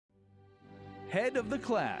Head of the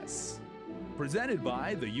Class, presented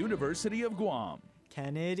by the University of Guam.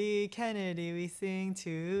 Kennedy, Kennedy, we sing to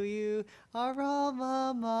you, our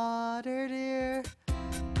alma mater dear.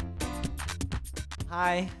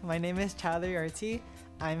 Hi, my name is Chowdhury Arti.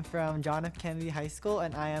 I'm from John F. Kennedy High School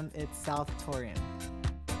and I am its salutatorian.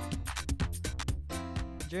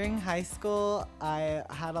 During high school, I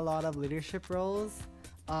had a lot of leadership roles.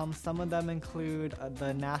 Some of them include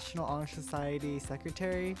the National Honor Society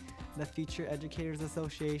Secretary, the Future Educators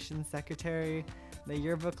Association Secretary, the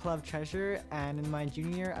Yearbook Club Treasurer, and in my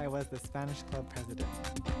junior year, I was the Spanish Club President.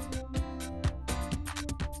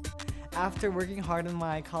 After working hard on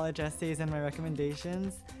my college essays and my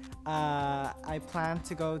recommendations, I plan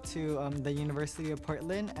to go to the University of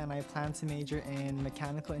Portland, and I plan to major in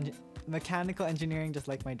mechanical engineering just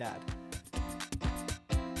like my dad.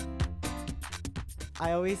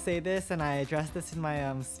 I always say this and I address this in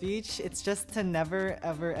my speech. It's just to never,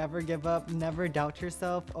 ever, ever give up, never doubt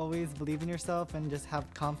yourself, always believe in yourself and just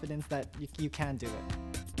have confidence that you can do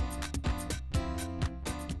it.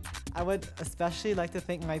 I would especially like to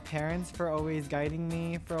thank my parents for always guiding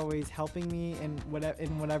me, for always helping me in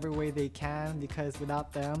whatever way they can, because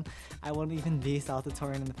without them, I wouldn't even be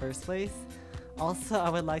salutatorian in the first place. Also, I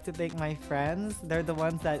would like to thank my friends. They're the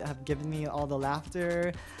ones that have given me all the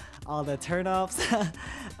laughter, all the turn-ups,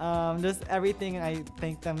 just everything. I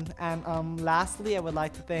thank them. And lastly, I would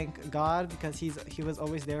like to thank God because he was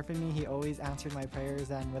always there for me. He always answered my prayers,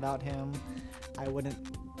 and without him, I wouldn't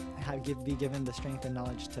be given the strength and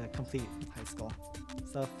knowledge to complete high school.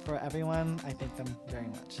 So for everyone, I thank them very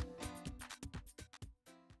much.